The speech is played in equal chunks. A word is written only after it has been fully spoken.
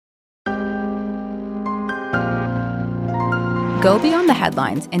Go beyond the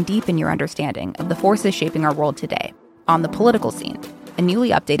headlines and deepen your understanding of the forces shaping our world today on The Political Scene, a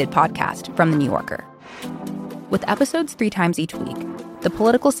newly updated podcast from The New Yorker. With episodes 3 times each week, The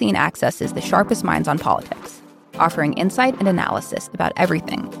Political Scene accesses the sharpest minds on politics, offering insight and analysis about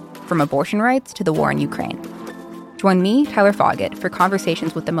everything from abortion rights to the war in Ukraine. Join me, Tyler Foggett, for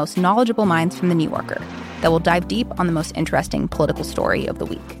conversations with the most knowledgeable minds from The New Yorker that will dive deep on the most interesting political story of the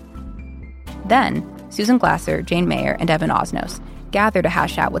week. Then, Susan Glasser, Jane Mayer, and Evan Osnos gather to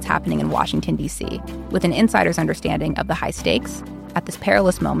hash out what's happening in Washington, D.C., with an insider's understanding of the high stakes at this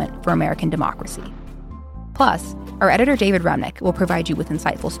perilous moment for American democracy. Plus, our editor David Remnick will provide you with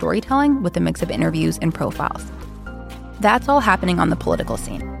insightful storytelling with a mix of interviews and profiles. That's all happening on The Political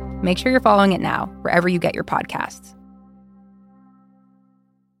Scene. Make sure you're following it now, wherever you get your podcasts.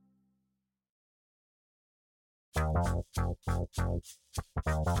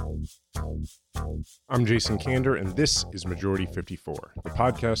 I'm Jason Kander, and this is Majority 54, the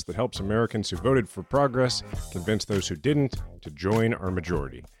podcast that helps Americans who voted for progress convince those who didn't to join our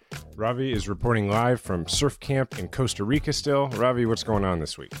majority. Ravi is reporting live from surf camp in Costa Rica still. Ravi, what's going on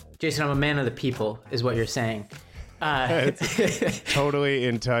this week? Jason, I'm a man of the people, is what you're saying. Totally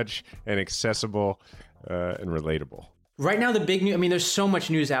in touch and accessible and relatable. Right now, the big news, there's so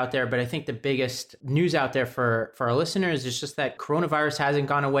much news out there, but I think the biggest news out there for our listeners is just that coronavirus hasn't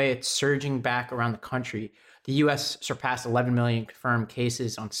gone away. It's surging back around the country. The U.S. surpassed 11 million confirmed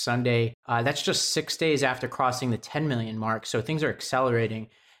cases on Sunday. That's just 6 days after crossing the 10 million mark. So things are accelerating.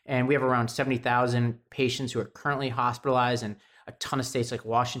 And we have around 70,000 patients who are currently hospitalized, and a ton of states like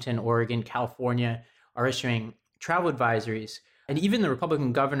Washington, Oregon, California are issuing travel advisories. And even the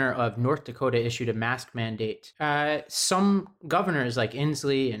Republican governor of North Dakota issued a mask mandate. Some governors like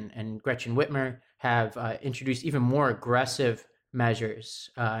Inslee and Gretchen Whitmer have introduced even more aggressive measures,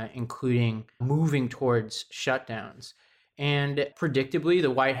 including moving towards shutdowns. And predictably,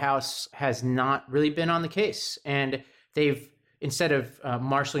 the White House has not really been on the case. And they've, instead of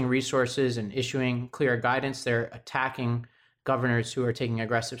marshaling resources and issuing clear guidance, they're attacking governors who are taking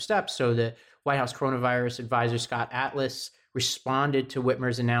aggressive steps. So the White House coronavirus advisor, Scott Atlas, responded to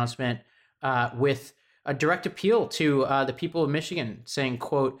Whitmer's announcement with a direct appeal to the people of Michigan, saying,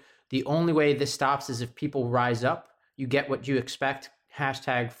 quote, "The only way this stops is if people rise up. You get what you expect.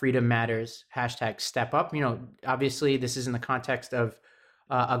 Hashtag freedom matters. Hashtag step up." Obviously, this is in the context of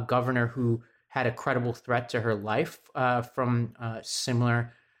a governor who had a credible threat to her life from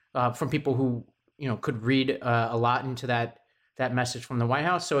people who, could read a lot into that message from the White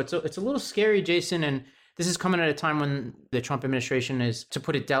House. So it's a little scary, Jason, and this is coming at a time when the Trump administration is, to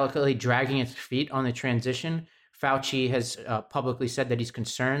put it delicately, dragging its feet on the transition. Fauci has publicly said that he's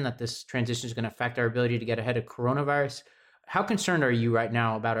concerned that this transition is going to affect our ability to get ahead of coronavirus. How concerned are you right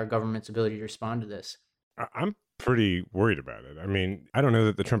now about our government's ability to respond to this? I'm pretty worried about it. I don't know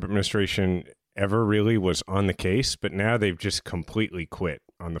that the Trump administration ever really was on the case, but now they've just completely quit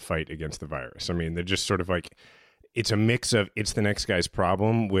on the fight against the virus. They're just sort of like, it's a mix of it's the next guy's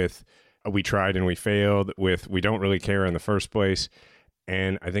problem with we tried and we failed, with we don't really care in the first place.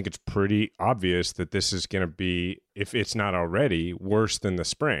 And I think it's pretty obvious that this is going to be, if it's not already, worse than the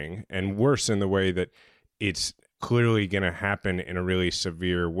spring, and worse in the way that it's clearly going to happen in a really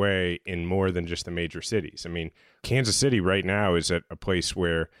severe way in more than just the major cities. Kansas City right now is at a place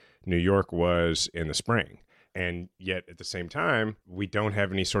where New York was in the spring. And yet at the same time, we don't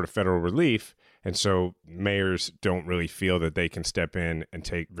have any sort of federal relief. And so mayors don't really feel that they can step in and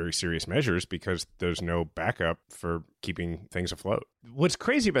take very serious measures because there's no backup for keeping things afloat. What's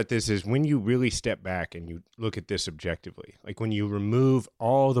crazy about this is when you really step back and you look at this objectively, like when you remove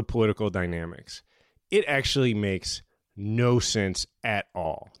all the political dynamics, it actually makes no sense at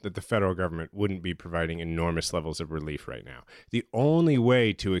all that the federal government wouldn't be providing enormous levels of relief right now. The only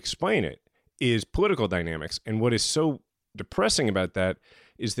way to explain it is political dynamics. And what is so depressing about that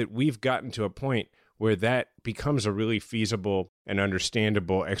is that we've gotten to a point where that becomes a really feasible and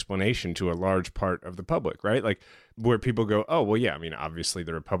understandable explanation to a large part of the public, right? Like where people go, oh, well, yeah, obviously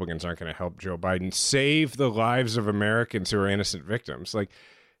the Republicans aren't going to help Joe Biden save the lives of Americans who are innocent victims. And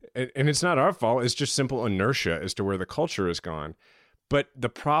it's not our fault. It's just simple inertia as to where the culture has gone. But the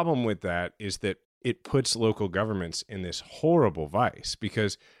problem with that is that it puts local governments in this horrible vice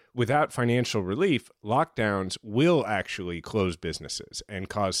because without financial relief, lockdowns will actually close businesses and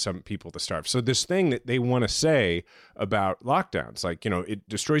cause some people to starve. So this thing that they want to say about lockdowns, it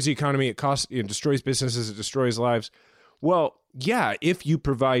destroys the economy, it destroys businesses, it destroys lives. Well, yeah, if you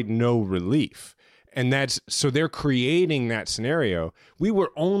provide no relief. And so they're creating that scenario. We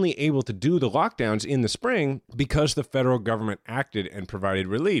were only able to do the lockdowns in the spring because the federal government acted and provided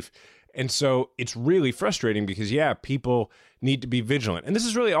relief. And so it's really frustrating because, people need to be vigilant. And this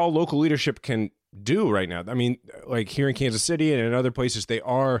is really all local leadership can do right now. I mean, like here in Kansas City and in other places, they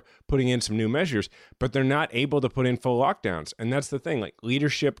are putting in some new measures, but they're not able to put in full lockdowns. And that's the thing. Like,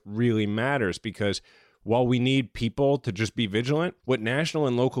 leadership really matters, because while we need people to just be vigilant, what national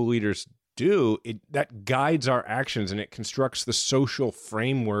and local leaders do, that guides our actions, and it constructs the social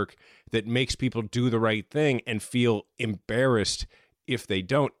framework that makes people do the right thing and feel embarrassed if they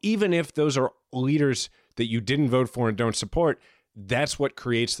don't. Even if those are leaders that you didn't vote for and don't support, that's what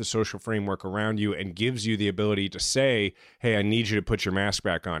creates the social framework around you and gives you the ability to say, hey, I need you to put your mask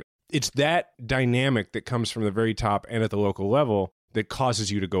back on. It's that dynamic that comes from the very top and at the local level that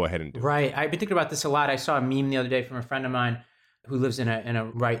causes you to go ahead and do it. Right. I've been thinking about this a lot. I saw a meme the other day from a friend of mine who lives in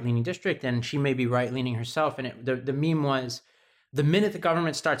a right-leaning district, and she may be right-leaning herself. And the meme was, the minute the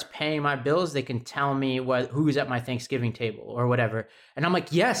government starts paying my bills, they can tell me who's at my Thanksgiving table or whatever. And I'm like,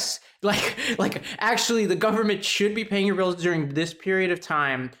 yes, like actually the government should be paying your bills during this period of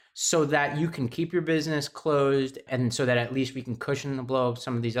time so that you can keep your business closed, and so that at least we can cushion the blow of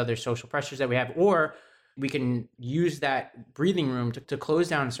some of these other social pressures that we have, or we can use that breathing room to close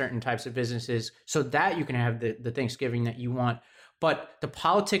down certain types of businesses so that you can have the Thanksgiving that you want. But the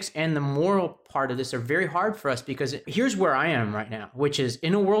politics and the moral part of this are very hard for us, because here's where I am right now, which is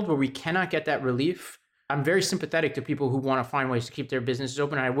in a world where we cannot get that relief. I'm very sympathetic to people who want to find ways to keep their businesses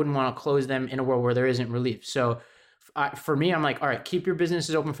open. And I wouldn't want to close them in a world where there isn't relief. So for me, I'm like, all right, keep your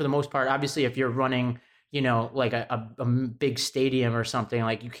businesses open for the most part. Obviously, if you're running, like a big stadium or something,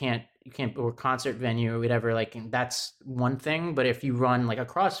 like you can't, or concert venue or whatever, like that's one thing. But if you run like a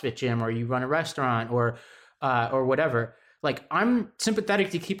CrossFit gym, or you run a restaurant or whatever, like I'm sympathetic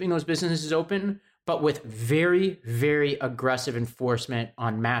to keeping those businesses open, but with very, very aggressive enforcement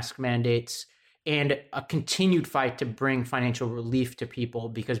on mask mandates and a continued fight to bring financial relief to people,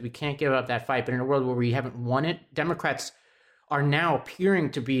 because we can't give up that fight. But in a world where we haven't won it, Democrats are now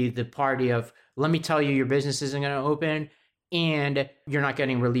appearing to be the party of, let me tell you, your business isn't going to open and you're not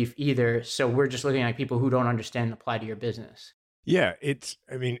getting relief either. So we're just looking at people who don't understand and apply to your business. Yeah,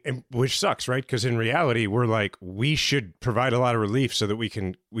 which sucks, right? Because in reality, we're like, we should provide a lot of relief so that we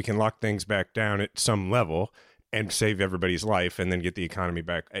can lock things back down at some level and save everybody's life, and then get the economy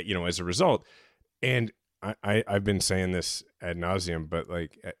back, as a result. And I've been saying this ad nauseum, but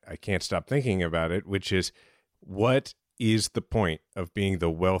like, I can't stop thinking about it, which is, what is the point of being the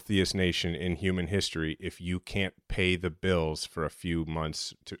wealthiest nation in human history if you can't pay the bills for a few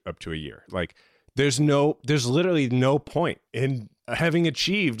months to up to a year? Like, there's literally no point in having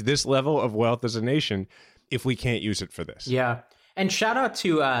achieved this level of wealth as a nation if we can't use it for this. Yeah. And shout out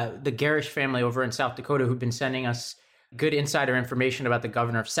to the Garish family over in South Dakota, who've been sending us good insider information about the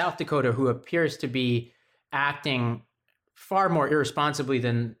governor of South Dakota, who appears to be acting far more irresponsibly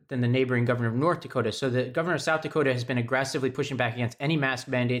than the neighboring governor of North Dakota. So the governor of South Dakota has been aggressively pushing back against any mask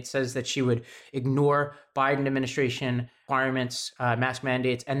mandate, says that she would ignore Biden administration requirements, mask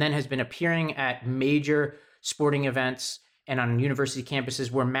mandates, and then has been appearing at major sporting events and on university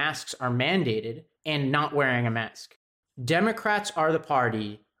campuses where masks are mandated and not wearing a mask. Democrats are the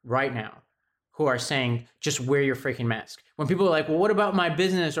party right now who are saying, just wear your freaking mask. When people are like, well, what about my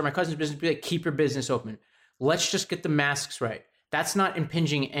business or my cousin's business? Be like, keep your business open. Let's just get the masks right. That's not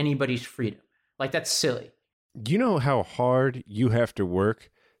impinging anybody's freedom. Like, that's silly. Do you know how hard you have to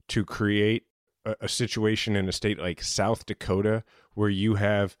work to create a situation in a state like South Dakota where you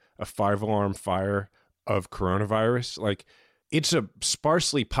have a 5-alarm fire of coronavirus? Like, it's a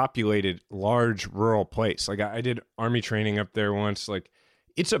sparsely populated, large rural place. Like, I did Army training up there once. Like,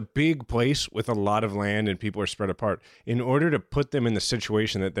 it's a big place with a lot of land and people are spread apart. In order to put them in the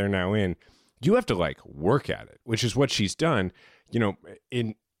situation that they're now in, you have to like work at it, which is what she's done.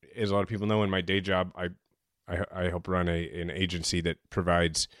 As a lot of people know, in my day job, I help run an agency that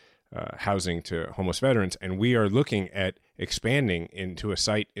provides housing to homeless veterans, and we are looking at expanding into a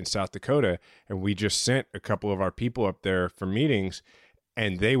site in South Dakota. And we just sent a couple of our people up there for meetings,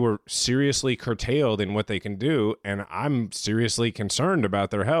 and they were seriously curtailed in what they can do. And I'm seriously concerned about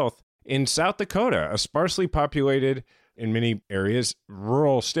their health in South Dakota, a sparsely populated, in many areas,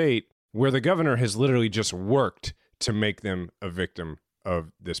 rural state, where the governor has literally just worked to make them a victim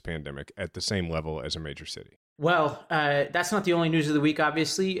of this pandemic at the same level as a major city. Well, that's not the only news of the week,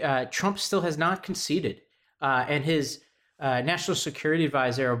 obviously. Trump still has not conceded. And his national security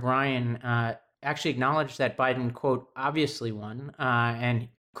advisor, O'Brien, actually acknowledged that Biden, quote, obviously won. And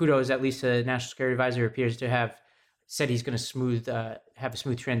kudos, at least the national security advisor appears to have said he's going to have a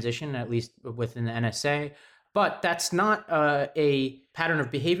smooth transition, at least within the NSA. But that's not a pattern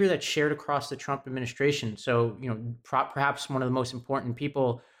of behavior that's shared across the Trump administration. So, perhaps one of the most important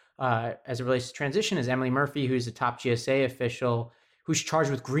people as it relates to transition is Emily Murphy, who's the top GSA official who's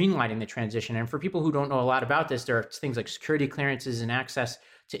charged with greenlighting the transition. And for people who don't know a lot about this, there are things like security clearances and access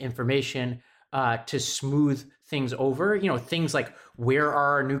to information to smooth things over, things like where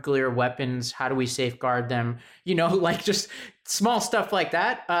are our nuclear weapons? How do we safeguard them? Like just small stuff like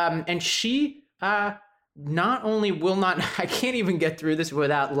that. And she not only will not, I can't even get through this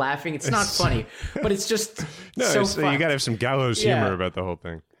without laughing. It's not funny, but it's just so you got to have some gallows humor about the whole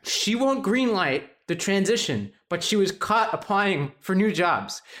thing. She won't greenlight the transition, but she was caught applying for new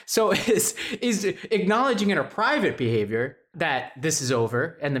jobs. So is acknowledging in her private behavior that this is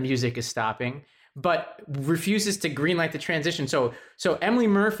over and the music is stopping, but refuses to greenlight the transition. So Emily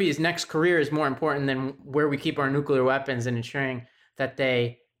Murphy's next career is more important than where we keep our nuclear weapons and ensuring that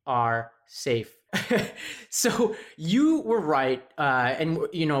they are safe. So you were right, and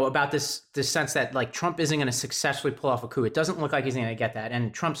about this sense that like Trump isn't going to successfully pull off a coup. It doesn't look like he's going to get that.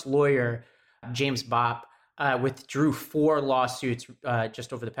 And Trump's lawyer, James Bopp, withdrew 4 lawsuits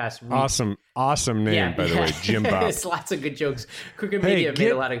just over the past week. Awesome name, by the way, Jim Bopp. It's lots of good jokes. Crooked Media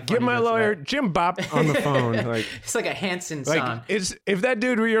made a lot of funny get my jokes lawyer about it. Jim Bopp on the phone. Like It's like a Hanson song. If that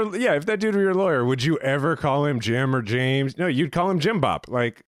dude were your lawyer, would you ever call him Jim or James? No, you'd call him Jim Bopp.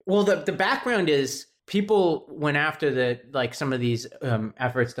 Like. Well, the background is people went after some of these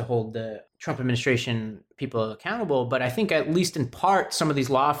efforts to hold the Trump administration people accountable. But I think at least in part, some of these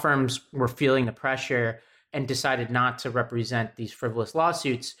law firms were feeling the pressure and decided not to represent these frivolous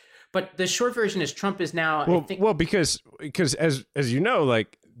lawsuits. But the short version is Trump is now, because as you know,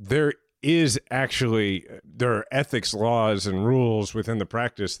 like there are ethics laws and rules within the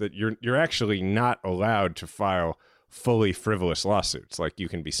practice that you're actually not allowed to file fully frivolous lawsuits. Like you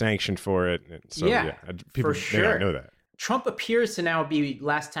can be sanctioned for it. And so people for sure. may not know that. Trump appears to now be,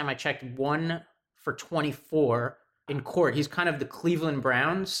 last time I checked, 1 for 24 in court. He's kind of the Cleveland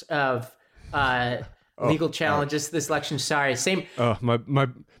Browns of legal challenges this election. Sorry, same. Oh, my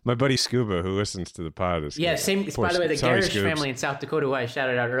buddy Scuba, who listens to the pod, is same. By the way, the Garish family in South Dakota, who I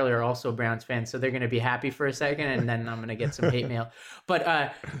shouted out earlier, are also Browns fans, so they're going to be happy for a second, and then I'm going to get some hate mail.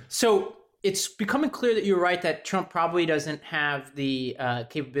 But so it's becoming clear that you're right that Trump probably doesn't have the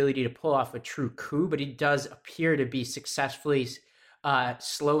capability to pull off a true coup, but he does appear to be successfully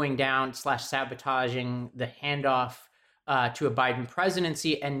slowing down / sabotaging the handoff to a Biden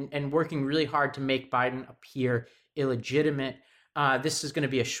presidency and working really hard to make Biden appear illegitimate. This is going to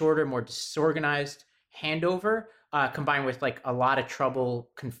be a shorter, more disorganized handover, combined with like a lot of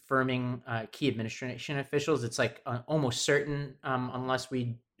trouble confirming key administration officials. It's like almost certain, unless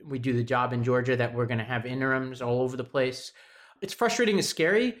we do the job in Georgia, that we're going to have interims all over the place. It's frustrating and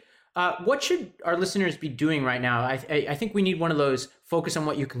scary. What should our listeners be doing right now? I think we need one of those focus on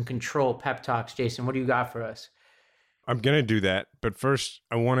what you can control pep talks. Jason, what do you got for us? I'm going to do that. But first,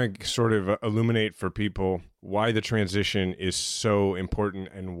 I want to sort of illuminate for people why the transition is so important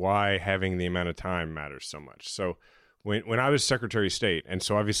and why having the amount of time matters so much. So when I was Secretary of State, and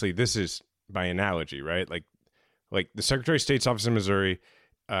so obviously this is by analogy, right? Like the Secretary of State's office in Missouri,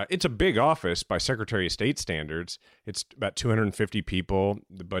 it's a big office by Secretary of State standards. It's about 250 people.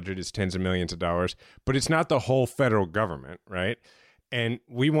 The budget is tens of millions of dollars, but it's not the whole federal government, right? And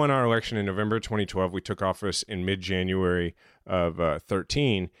we won our election in November 2012. We took office in mid-January of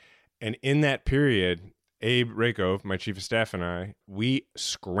 13. And in that period, Abe Rakove, my chief of staff, and I, we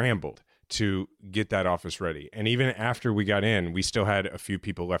scrambled to get that office ready. And even after we got in, we still had a few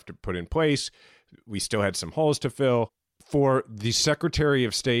people left to put in place. We still had some holes to fill. For the Secretary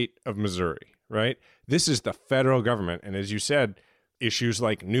of State of Missouri, right? This is the federal government. And as you said, issues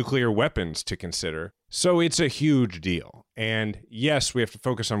like nuclear weapons to consider. So it's a huge deal. And yes, we have to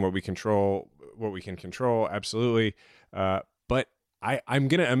focus on what we can control, absolutely. But I'm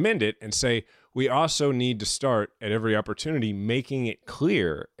going to amend it and say we also need to start at every opportunity making it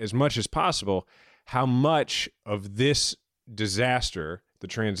clear as much as possible how much of this disaster, the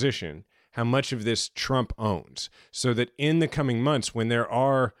transition, how much of this Trump owns, so that in the coming months, when there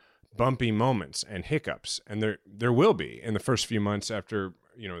are bumpy moments and hiccups, and there will be in the first few months after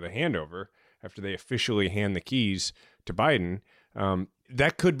the handover, after they officially hand the keys to Biden,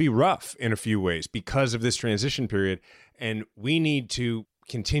 that could be rough in a few ways because of this transition period, and we need to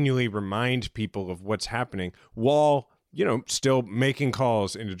continually remind people of what's happening while still making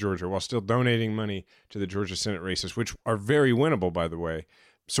calls into Georgia, while still donating money to the Georgia Senate races, which are very winnable, by the way.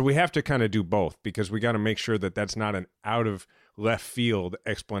 So we have to kind of do both because we got to make sure that that's not an out of left field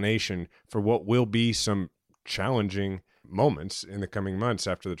explanation for what will be some challenging moments in the coming months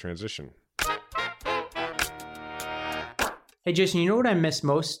after the transition. Hey, Jason, you know what I miss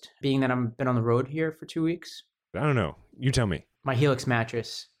most, being that I've been on the road here for 2 weeks? I don't know. You tell me. My Helix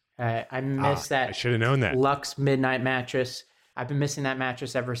mattress. I miss that. I should have known that. Luxe Midnight mattress. I've been missing that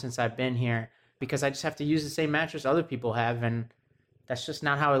mattress ever since I've been here because I just have to use the same mattress other people have, and that's just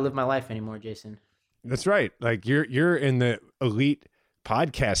not how I live my life anymore, Jason. That's right. Like you're in the elite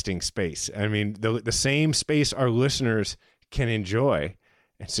podcasting space. I mean, the same space our listeners can enjoy.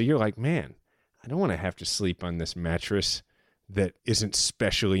 And so you're like, man, I don't want to have to sleep on this mattress that isn't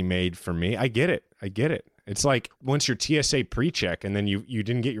specially made for me. I get it. It's like once your TSA pre-check and then you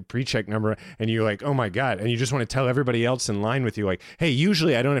didn't get your pre-check number and you're like, oh my God. And you just want to tell everybody else in line with you like, hey,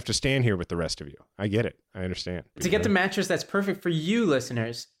 usually I don't have to stand here with the rest of you. I get it. I understand. To get the mattress that's perfect for you,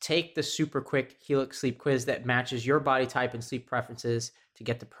 listeners, take the super quick Helix sleep quiz that matches your body type and sleep preferences to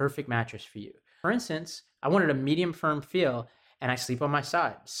get the perfect mattress for you. For instance, I wanted a medium firm feel and I sleep on my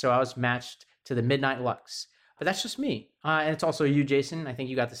side. So I was matched to the Midnight Luxe. But that's just me. And it's also you, Jason. I think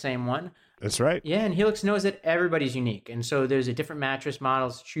you got the same one. That's right. Yeah, and Helix knows that everybody's unique. And so there's a different mattress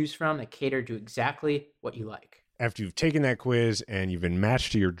models to choose from that cater to exactly what you like. After you've taken that quiz and you've been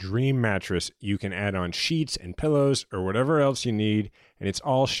matched to your dream mattress, you can add on sheets and pillows or whatever else you need, and it's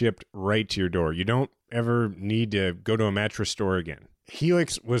all shipped right to your door. You don't ever need to go to a mattress store again.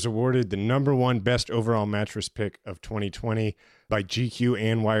 Helix was awarded the #1 best overall mattress pick of 2020 by GQ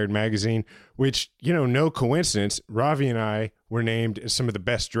and Wired Magazine, which, no coincidence, Ravi and I were named as some of the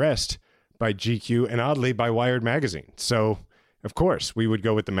best dressed by GQ and oddly by Wired Magazine. So, of course, we would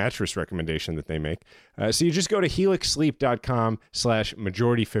go with the mattress recommendation that they make. So you just go to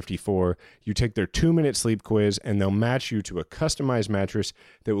helixsleep.com/majority54. You take their 2-minute sleep quiz and they'll match you to a customized mattress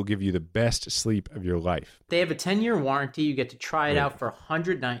that will give you the best sleep of your life. They have a 10-year warranty. You get to try it out for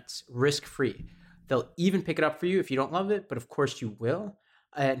 100 nights, risk-free. They'll even pick it up for you if you don't love it, but of course you will.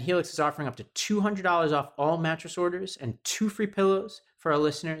 And Helix is offering up to $200 off all mattress orders and 2 free pillows for our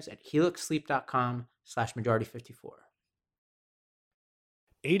listeners at helixsleep.com/majority54.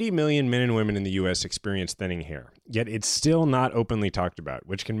 80 million men and women in the U.S. experience thinning hair, yet it's still not openly talked about,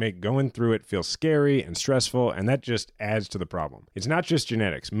 which can make going through it feel scary and stressful, and that just adds to the problem. It's not just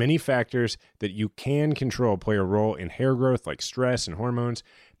genetics. Many factors that you can control play a role in hair growth, like stress and hormones.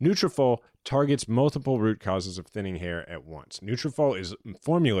 Nutrafol targets multiple root causes of thinning hair at once. Nutrafol is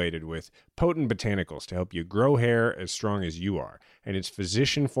formulated with potent botanicals to help you grow hair as strong as you are, and it's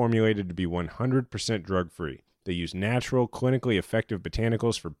physician formulated to be 100% drug-free. They use natural, clinically effective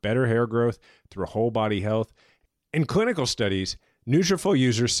botanicals for better hair growth through whole body health. In clinical studies, Nutrafol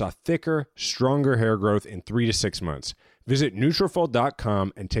users saw thicker, stronger hair growth in 3 to 6 months. Visit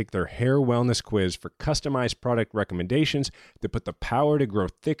Nutrafol.com and take their hair wellness quiz for customized product recommendations that put the power to grow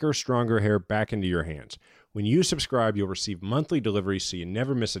thicker, stronger hair back into your hands. When you subscribe, you'll receive monthly deliveries so you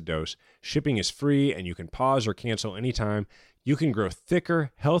never miss a dose. Shipping is free and you can pause or cancel anytime. You can grow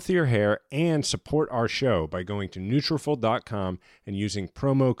thicker, healthier hair and support our show by going to Nutrafol.com and using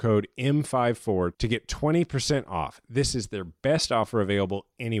promo code M54 to get 20% off. This is their best offer available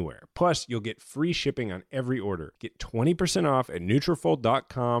anywhere. Plus, you'll get free shipping on every order. Get 20% off at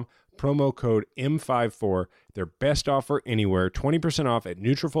Nutrafol.com, promo code M54. Their best offer anywhere. 20% off at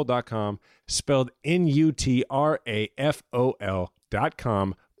Nutrafol.com, spelled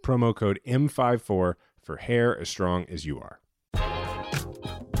Nutrafol.com, promo code M54 for hair as strong as you are.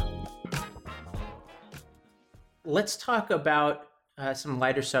 Let's talk about some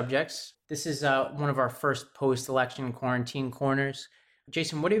lighter subjects. This is one of our first post-election quarantine corners.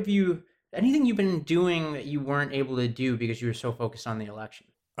 Jason, anything you've been doing that you weren't able to do because you were so focused on the election?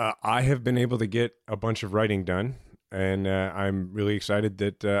 I have been able to get a bunch of writing done, and I'm really excited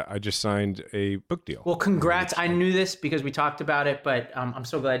that I just signed a book deal. Well, congrats. I knew this because we talked about it, but I'm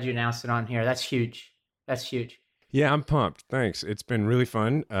so glad you announced it on here. That's huge. That's huge. Yeah, I'm pumped. Thanks. It's been really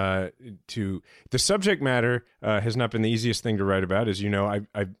fun. The subject matter has not been the easiest thing to write about. As you know,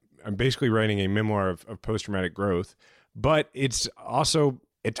 I'm basically writing a memoir of post-traumatic growth, but it's also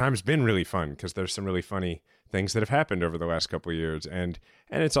at times been really fun because there's some really funny things that have happened over the last couple of years. And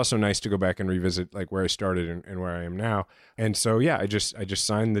it's also nice to go back and revisit like where I started and where I am now. And so, yeah, I just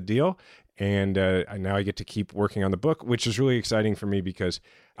signed the deal, and now I get to keep working on the book, which is really exciting for me because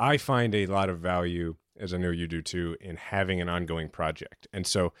I find a lot of value, as I know you do too, in having an ongoing project. And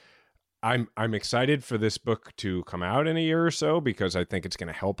so I'm excited for this book to come out in a year or so because I think it's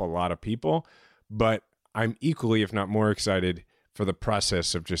going to help a lot of people. But I'm equally, if not more, excited for the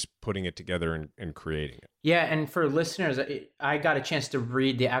process of just putting it together and creating it. Yeah, and for listeners, I got a chance to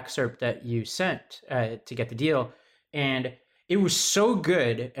read the excerpt that you sent to get the deal, and It was so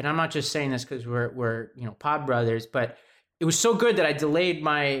good, and I'm not just saying this because we're pod brothers, but it was so good that I delayed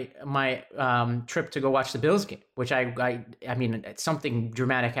my trip to go watch the Bills game, which I mean, something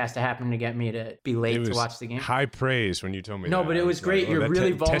dramatic has to happen to get me to be late to watch the game. High praise when you told me that. No, but it was great. You're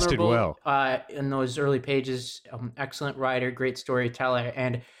really vulnerable well. In those early pages. Excellent writer, great storyteller.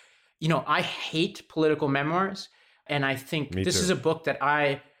 And, I hate political memoirs. And I think this is a book that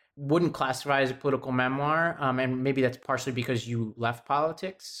I wouldn't classify as a political memoir. And maybe that's partially because you left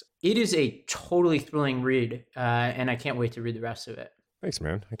politics. It is a totally thrilling read. And I can't wait to read the rest of it. Thanks,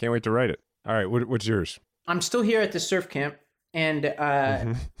 man. I can't wait to write it. All right. What's yours? I'm still here at the surf camp. And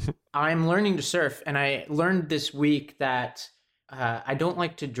I'm learning to surf. And I learned this week that I don't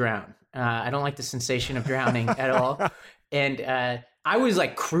like to drown. I don't like the sensation of drowning at all. And I was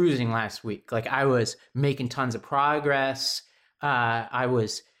like cruising last week. Like I was making tons of progress. I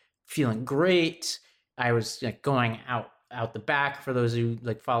was feeling great. I was like going out the back. For those who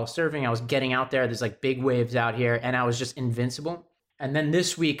like follow surfing, I was getting out there. There's like big waves out here, and I was just invincible. And then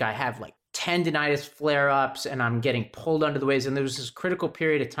this week I have like tendinitis flare-ups, and I'm getting pulled under the waves. And there was this critical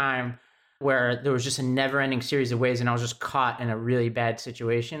period of time where there was just a never-ending series of waves, and I was just caught in a really bad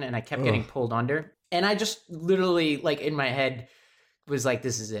situation, and I kept getting pulled under. And I just literally, like in my head, was like,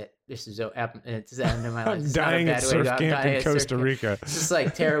 "This is it. This is it's the end of my life." I'm dying at surf camp in Costa Rica. It's just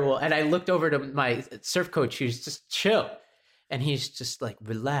like terrible. And I looked over to my surf coach, who's just chill, and he's just like,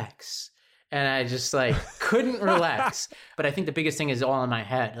 "Relax." And I just like couldn't relax. But I think the biggest thing is all in my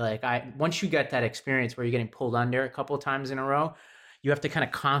head. Like once you get that experience where you're getting pulled under a couple of times in a row, you have to kind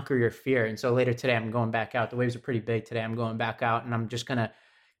of conquer your fear. And so later today, I'm going back out. The waves are pretty big today. I'm going back out, and I'm just going to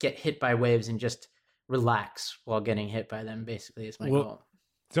get hit by waves and just relax while getting hit by them, basically, is my goal.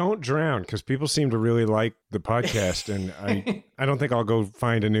 Don't drown, because people seem to really like the podcast, and I don't think I'll go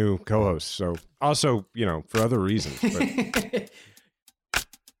find a new co-host. So also, for other reasons. But.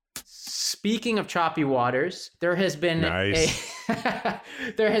 Speaking of choppy waters, there has been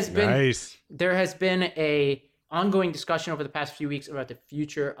there has been a ongoing discussion over the past few weeks about the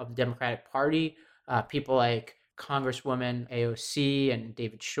future of the Democratic Party. People like Congresswoman AOC and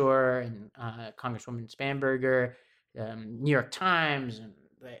David Shore and Congresswoman Spanberger, New York Times and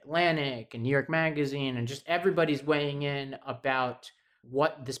the Atlantic and New York Magazine, and just everybody's weighing in about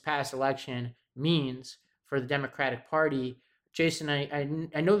what this past election means for the Democratic Party. Jason,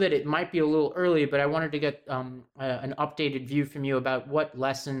 I know that it might be a little early, but I wanted to get an updated view from you about what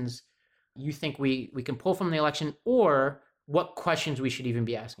lessons you think we can pull from the election, or what questions we should even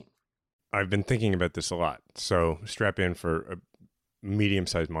be asking. I've been thinking about this a lot, so strap in for a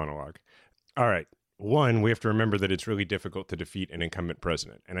medium-sized monologue. All right. One, we have to remember that it's really difficult to defeat an incumbent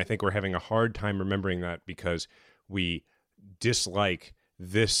president. And I think we're having a hard time remembering that because we dislike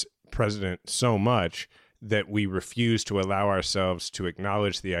this president so much that we refuse to allow ourselves to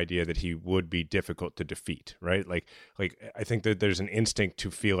acknowledge the idea that he would be difficult to defeat, right? Like I think that there's an instinct to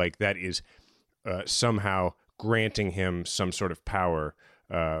feel like that is somehow granting him some sort of power,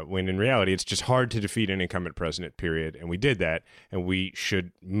 when in reality, it's just hard to defeat an incumbent president, period. And we did that, and we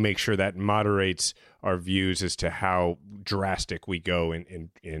should make sure that moderates our views as to how drastic we go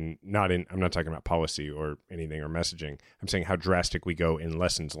I'm not talking about policy or anything or messaging. I'm saying how drastic we go in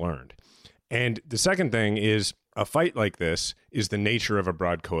lessons learned. And the second thing is, a fight like this is the nature of a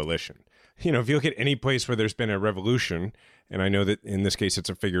broad coalition. If you look at any place where there's been a revolution, and I know that in this case it's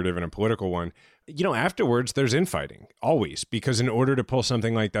a figurative and a political one, afterwards there's infighting, always. Because in order to pull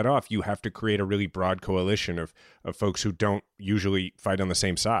something like that off, you have to create a really broad coalition of folks who don't usually fight on the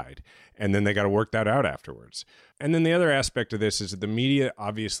same side. And then they got to work that out afterwards. And then the other aspect of this is that the media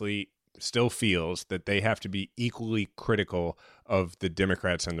obviously still feels that they have to be equally critical of the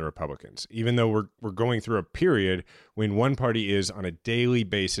Democrats and the Republicans, even though we're going through a period when one party is on a daily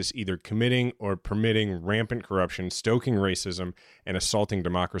basis either committing or permitting rampant corruption, stoking racism, and assaulting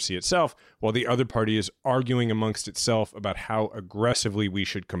democracy itself, while the other party is arguing amongst itself about how aggressively we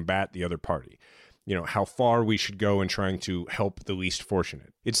should combat the other party. How far we should go in trying to help the least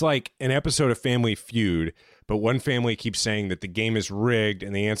fortunate. It's like an episode of Family Feud, but one family keeps saying that the game is rigged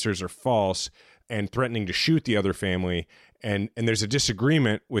and the answers are false and threatening to shoot the other family. And there's a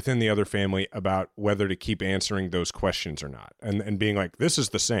disagreement within the other family about whether to keep answering those questions or not. And being like, this is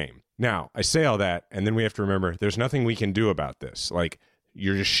the same. Now, I say all that, and then we have to remember there's nothing we can do about this. Like,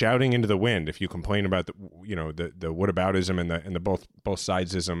 you're just shouting into the wind if you complain about the whataboutism and the both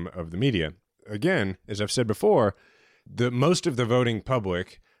sidesism of the media. Again, as I've said before, most of the voting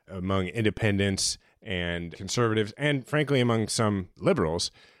public, among independents and conservatives, and frankly among some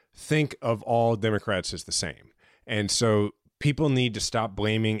liberals, think of all Democrats as the same. And so people need to stop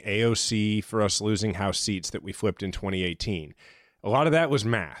blaming AOC for us losing House seats that we flipped in 2018. A lot of that was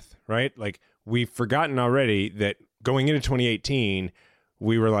math, right? Like, we've forgotten already that going into 2018,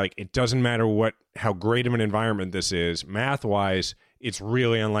 we were like, it doesn't matter how great of an environment this is, math-wise, it's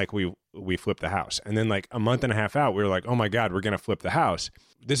really unlikely we flip the House. And then like a month and a half out, we were like, oh my God, we're going to flip the House.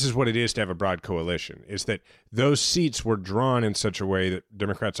 This is what it is to have a broad coalition, is that those seats were drawn in such a way that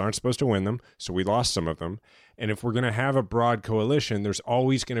Democrats aren't supposed to win them, so we lost some of them. And if we're going to have a broad coalition, there's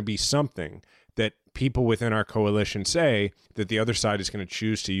always going to be something that people within our coalition say that the other side is going to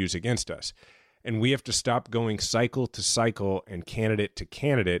choose to use against us. And we have to stop going cycle to cycle and candidate to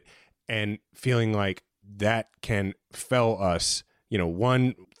candidate and feeling like that can fell us. You know,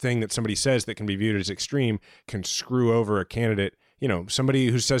 one thing that somebody says that can be viewed as extreme can screw over a candidate. You know, somebody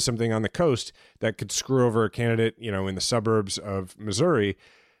who says something on the coast that could screw over a candidate, you know, in the suburbs of Missouri.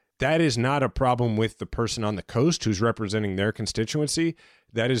 That is not a problem with the person on the coast who's representing their constituency.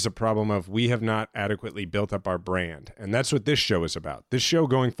 That is a problem of we have not adequately built up our brand. And that's what this show is about. This show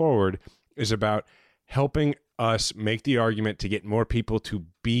going forward is about helping us make the argument to get more people to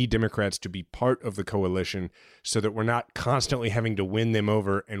be Democrats, to be part of the coalition, so that we're not constantly having to win them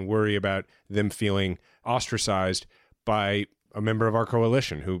over and worry about them feeling ostracized by a member of our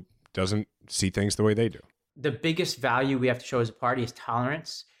coalition who doesn't see things the way they do. The biggest value we have to show as a party is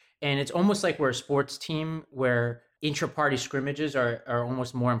tolerance. And it's almost like we're a sports team where intra-party scrimmages are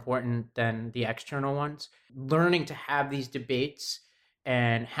almost more important than the external ones. Learning to have these debates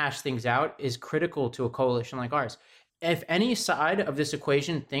and hash things out is critical to a coalition like ours. If any side of this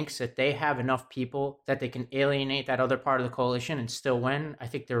equation thinks that they have enough people that they can alienate that other part of the coalition and still win, I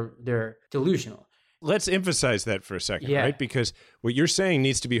think they're delusional. Let's emphasize that for a second, right? Because what you're saying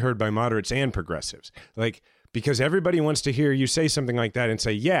needs to be heard by moderates and progressives. Like, because everybody wants to hear you say something like that and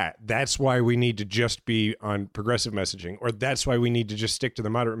say, yeah, that's why we need to just be on progressive messaging, or that's why we need to just stick to the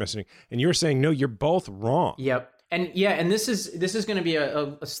moderate messaging. And you're saying, no, you're both wrong. Yep. And this is going to be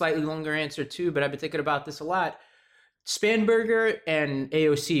a slightly longer answer too, but I've been thinking about this a lot. Spanberger and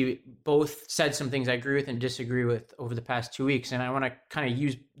AOC both said some things I agree with and disagree with over the past 2 weeks. And I want to kind of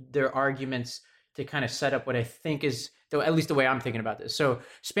use their arguments to kind of set up what I think is, at least the way I'm thinking about this. So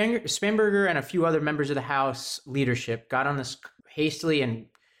Spanberger and a few other members of the House leadership got on this hastily and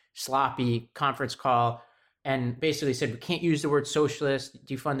sloppy conference call and basically said, we can't use the word socialist,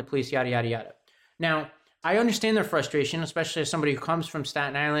 defund the police, yada, yada, yada. Now, I understand their frustration, especially as somebody who comes from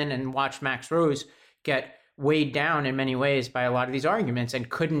Staten Island and watched Max Rose get weighed down in many ways by a lot of these arguments and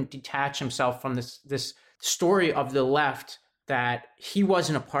couldn't detach himself from this story of the left that he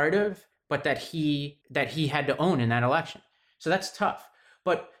wasn't a part of, but that he had to own in that election. So that's tough.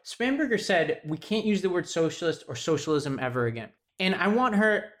 But Spanberger said, we can't use the word socialist or socialism ever again. And I want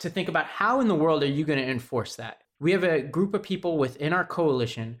her to think about, how in the world are you going to enforce that? We have a group of people within our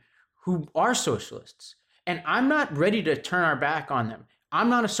coalition who are socialists. And I'm not ready to turn our back on them. I'm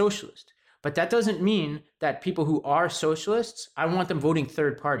not a socialist. But that doesn't mean that people who are socialists, I want them voting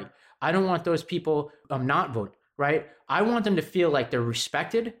third party. I don't want those people not voting, right? I want them to feel like they're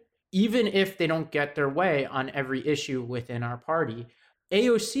respected, even if they don't get their way on every issue within our party.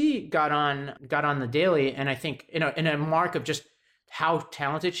 AOC got on the Daily, and I think in a mark of just how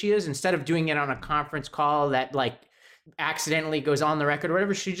talented she is, instead of doing it on a conference call that like accidentally goes on the record or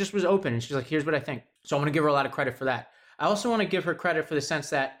whatever, she just was open and she's like, here's what I think. So I'm going to give her a lot of credit for that. I also want to give her credit for the sense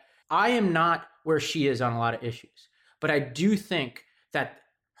that I am not where she is on a lot of issues, but I do think that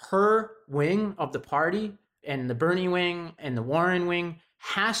her wing of the party and the Bernie wing and the Warren wing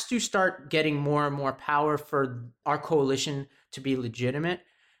has to start getting more and more power for our coalition to be legitimate.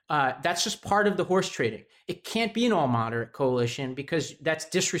 That's just part of the horse trading. It can't be an all moderate coalition because that's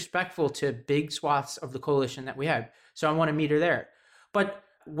disrespectful to big swaths of the coalition that we have. So I want to meet her there. But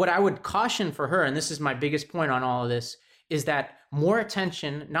what I would caution for her, and this is my biggest point on all of this, is that more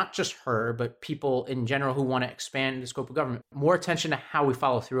attention, not just her, but people in general who want to expand the scope of government, more attention to how we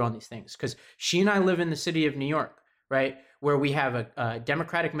follow through on these things. Because she and I live in the city of New York, right, where we have a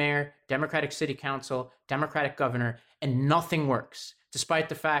Democratic mayor, Democratic city council, Democratic governor, and nothing works. Despite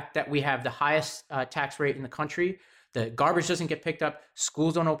the fact that we have the highest tax rate in the country, the garbage doesn't get picked up,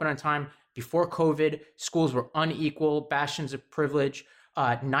 schools don't open on time. Before COVID, schools were unequal, bastions of privilege.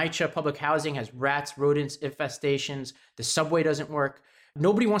 NYCHA public housing has rats, rodents, infestations. The subway doesn't work.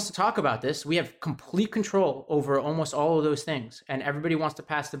 Nobody wants to talk about this. We have complete control over almost all of those things, and everybody wants to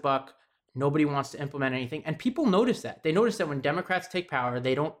pass the buck. Nobody wants to implement anything. And people notice that. They notice that when Democrats take power,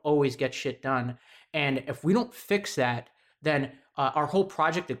 they don't always get shit done. And if we don't fix that, then our whole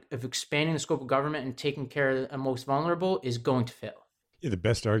project of expanding the scope of government and taking care of the most vulnerable is going to fail. Yeah, the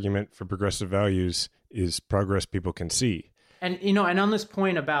best argument for progressive values is progress people can see. And, you know, and on this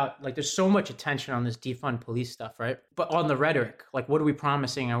point about like, there's so much attention on this defund police stuff, right? But on the rhetoric, like, what are we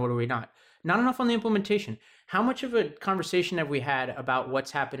promising and what are we not? Not enough on the implementation. How much of a conversation have we had about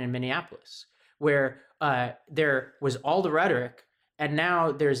what's happened in Minneapolis, where there was all the rhetoric, and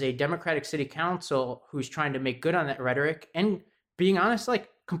now there's a Democratic city council who's trying to make good on that rhetoric and, being honest, like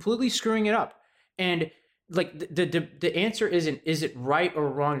completely screwing it up. And like the answer isn't, is it right or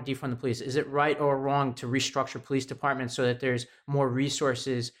wrong to defund the police? Is it right or wrong to restructure police departments so that there's more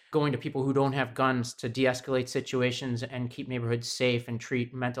resources going to people who don't have guns to de-escalate situations and keep neighborhoods safe and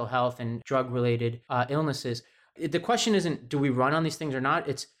treat mental health and drug-related illnesses? The question isn't, do we run on these things or not?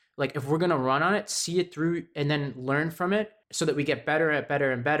 It's like, if we're going to run on it, see it through and then learn from it so that we get better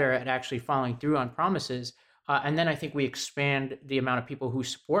at actually following through on promises. And then I think we expand the amount of people who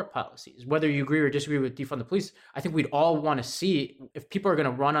support policies. Whether you agree or disagree with defund the police, I think we'd all want to see, if people are going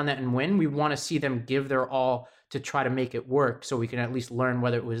to run on that and win, we want to see them give their all to try to make it work so we can at least learn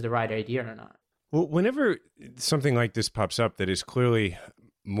whether it was the right idea or not. Well, whenever something like this pops up that is clearly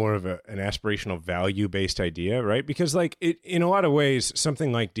more of an aspirational value-based idea, right? Because like in a lot of ways,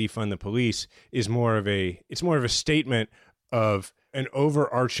 something like defund the police is more of a statement of an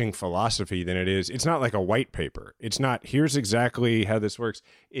overarching philosophy than it's not like a white paper. It's not, here's exactly how this works.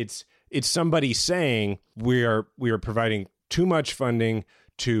 It's somebody saying we are providing too much funding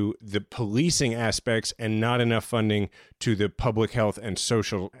to the policing aspects and not enough funding to the public health and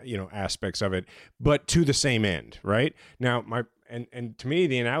social, aspects of it, but to the same end, right? Now, and to me,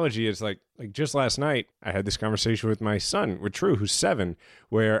 the analogy is like just last night, I had this conversation with my son, with True, who's 7,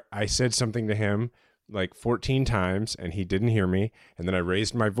 where I said something to him like 14 times and he didn't hear me. And then I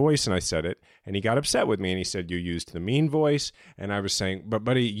raised my voice and I said it and he got upset with me and he said, you used the mean voice. And I was saying, but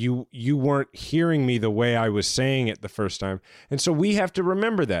buddy, you weren't hearing me the way I was saying it the first time. And so we have to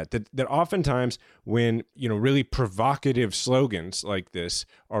remember that oftentimes when, really provocative slogans like this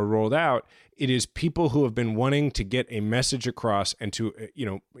are rolled out, it is people who have been wanting to get a message across and to,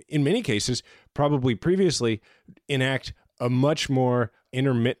 in many cases, probably previously enact a much more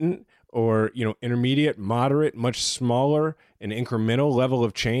intermittent or, intermediate, moderate, much smaller and incremental level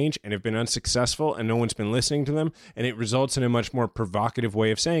of change and have been unsuccessful and no one's been listening to them. And it results in a much more provocative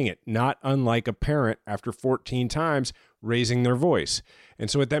way of saying it, not unlike a parent after 14 times raising their voice. And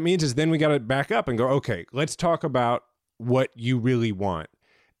so what that means is then we got to back up and go, okay, let's talk about what you really want.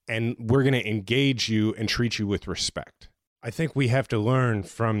 And we're going to engage you and treat you with respect. I think we have to learn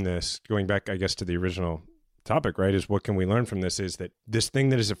from this, going back, I guess, to the original topic, right, is what can we learn from this, is that this thing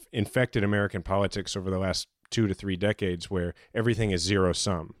that has infected American politics over the last 2 to 3 decades where everything is zero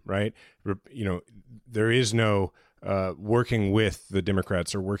sum, right? There is no working with the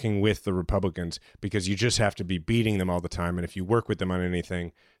Democrats or working with the Republicans because you just have to be beating them all the time. And if you work with them on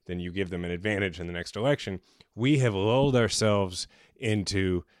anything, then you give them an advantage in the next election. We have lulled ourselves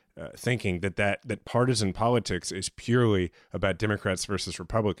into thinking that partisan politics is purely about Democrats versus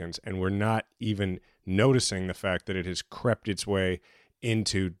Republicans, and we're not even noticing the fact that it has crept its way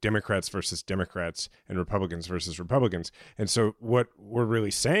into Democrats versus Democrats and Republicans versus Republicans. And so what we're really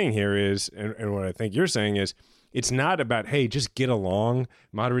saying here is, and what I think you're saying is, it's not about, hey, just get along,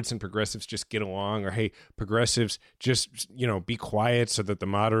 moderates and progressives just get along, or hey, progressives just, be quiet so that the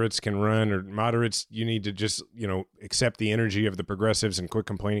moderates can run, or moderates, you need to just, accept the energy of the progressives and quit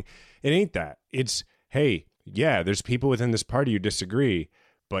complaining. It ain't that. It's, hey, yeah, there's people within this party who disagree,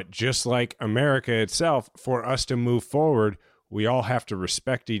 but just like America itself, for us to move forward, we all have to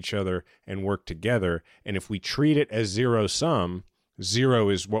respect each other and work together. And if we treat it as zero sum, zero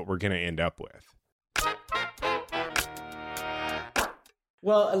is what we're going to end up with.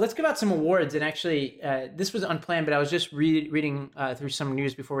 Well, let's give out some awards. And actually, this was unplanned, but I was just reading through some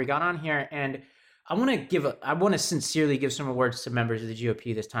news before we got on here. And I want to sincerely give some awards to members of the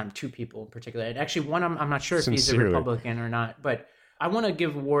GOP this time, 2 people in particular. And actually, one, I'm not sure if he's a Republican or not, but I want to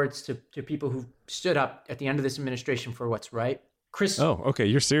give awards to people who stood up at the end of this administration for what's right. Oh, okay.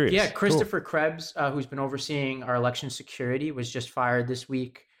 You're serious. Yeah. Christopher Krebs, who's been overseeing our election security, was just fired this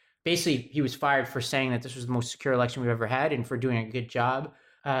week. Basically, he was fired for saying that this was the most secure election we've ever had and for doing a good job.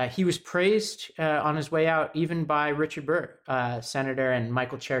 He was praised on his way out even by Richard Burr, Senator, and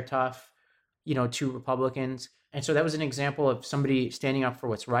Michael Chertoff, 2 Republicans. And so that was an example of somebody standing up for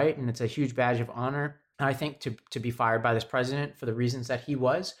what's right. And it's a huge badge of honor, I think, to be fired by this president for the reasons that he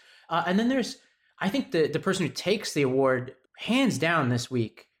was. And then there's, I think, the person who takes the award hands down this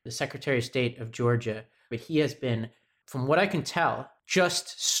week, the Secretary of State of Georgia. But he has been, from what I can tell,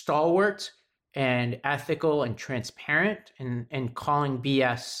 just stalwart and ethical and transparent and calling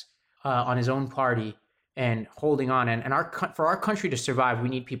BS on his own party and holding on. And for our country to survive, we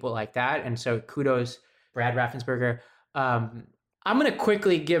need people like that. And so kudos, Brad Raffensperger. I'm going to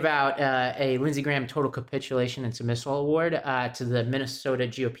quickly give out a Lindsey Graham total capitulation and dismissal award to the Minnesota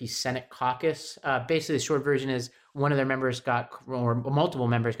GOP Senate caucus. Basically, the short version is one of their members or multiple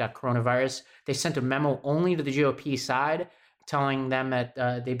members got coronavirus. They sent a memo only to the GOP side telling them that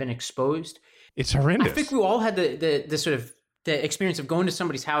they've been exposed. It's horrendous. I think we all had the sort of the experience of going to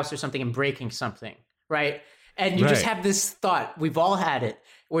somebody's house or something and breaking something, right? And you just have this thought, we've all had it,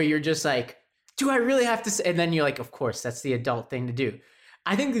 where you're just like, do I really have to say? And then you're like, of course, that's the adult thing to do.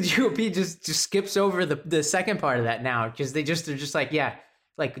 I think the GOP just skips over the second part of that now, because they're just like, yeah,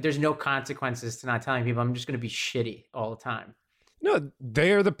 like there's no consequences to not telling people. I'm just going to be shitty all the time. No,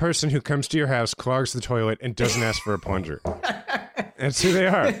 they are the person who comes to your house, clogs the toilet, and doesn't ask for a plunger. That's who they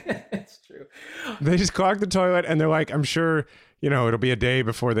are. That's true. They just clog the toilet, and they're like, I'm sure, it'll be a day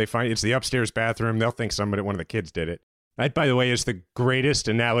before they find it's the upstairs bathroom. They'll think one of the kids did it. That, by the way, is the greatest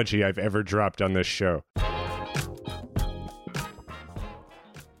analogy I've ever dropped on this show.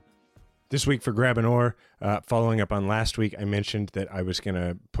 This week for Grab an Oar, following up on last week, I mentioned that I was going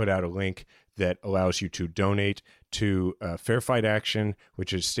to put out a link that allows you to donate to Fair Fight Action,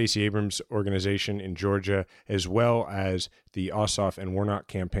 which is Stacey Abrams' organization in Georgia, as well as the Ossoff and Warnock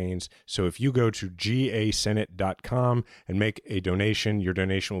campaigns. So if you go to gasenate.com and make a donation, your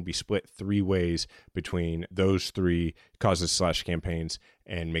donation will be split 3 ways between those 3 causes/campaigns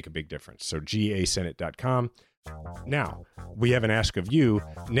and make a big difference. So gasenate.com. Now, we have an ask of you.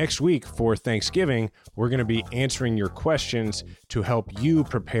 Next week for Thanksgiving, we're going to be answering your questions to help you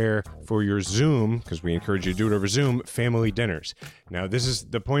prepare for your Zoom, because we encourage you to do it over Zoom, family dinners. Now, this is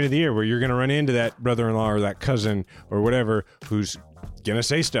the point of the year where you're going to run into that brother-in-law or that cousin or whatever who's going to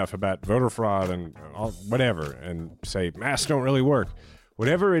say stuff about voter fraud and whatever and say masks don't really work.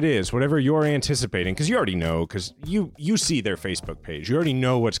 Whatever it is, whatever you're anticipating, because you already know, because you see their Facebook page. You already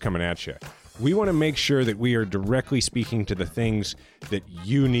know what's coming at you. We want to make sure that we are directly speaking to the things that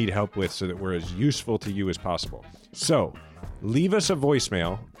you need help with so that we're as useful to you as possible. So leave us a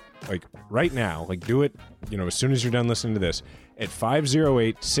voicemail, like right now, like do it, as soon as you're done listening to this, at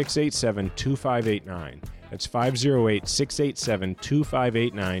 508-687-2589. That's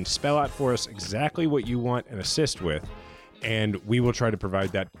 508-687-2589. Spell out for us exactly what you want and assist with, and we will try to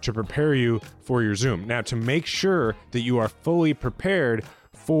provide that to prepare you for your Zoom. Now, to make sure that you are fully prepared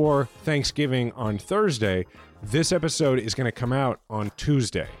for Thanksgiving on Thursday, this episode is going to come out on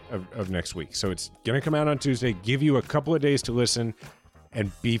Tuesday of next week. So it's going to come out on Tuesday, give you a couple of days to listen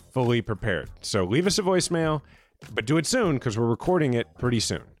and be fully prepared. So leave us a voicemail, but do it soon because we're recording it pretty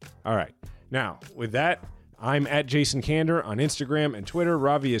soon. All right. Now, with that, I'm at Jason Kander on Instagram and Twitter.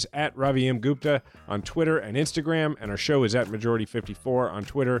 Ravi is at Ravi M. Gupta on Twitter and Instagram. And our show is at Majority54 on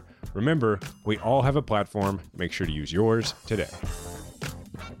Twitter. Remember, we all have a platform. Make sure to use yours today.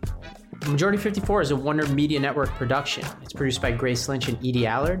 Majority 54 is a Wonder Media Network production. It's produced by Grace Lynch and Edie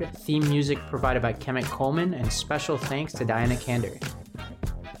Allard. Theme music provided by Kemet Coleman, and special thanks to Diana Kander.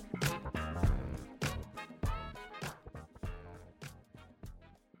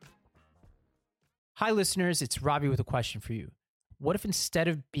 Hi, listeners. It's Robbie with a question for you. What if instead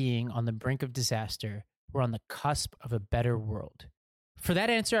of being on the brink of disaster, we're on the cusp of a better world? For that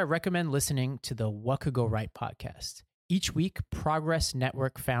answer, I recommend listening to the What Could Go Right podcast. Each week, Progress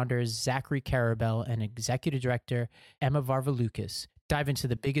Network founders Zachary Karabell and Executive Director Emma Varvaloucas dive into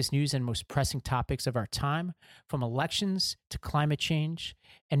the biggest news and most pressing topics of our time, from elections to climate change,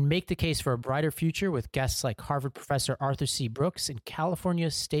 and make the case for a brighter future with guests like Harvard professor Arthur C. Brooks and California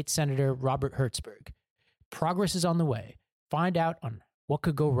State Senator Robert Hertzberg. Progress is on the way. Find out on What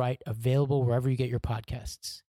Could Go Right, available wherever you get your podcasts.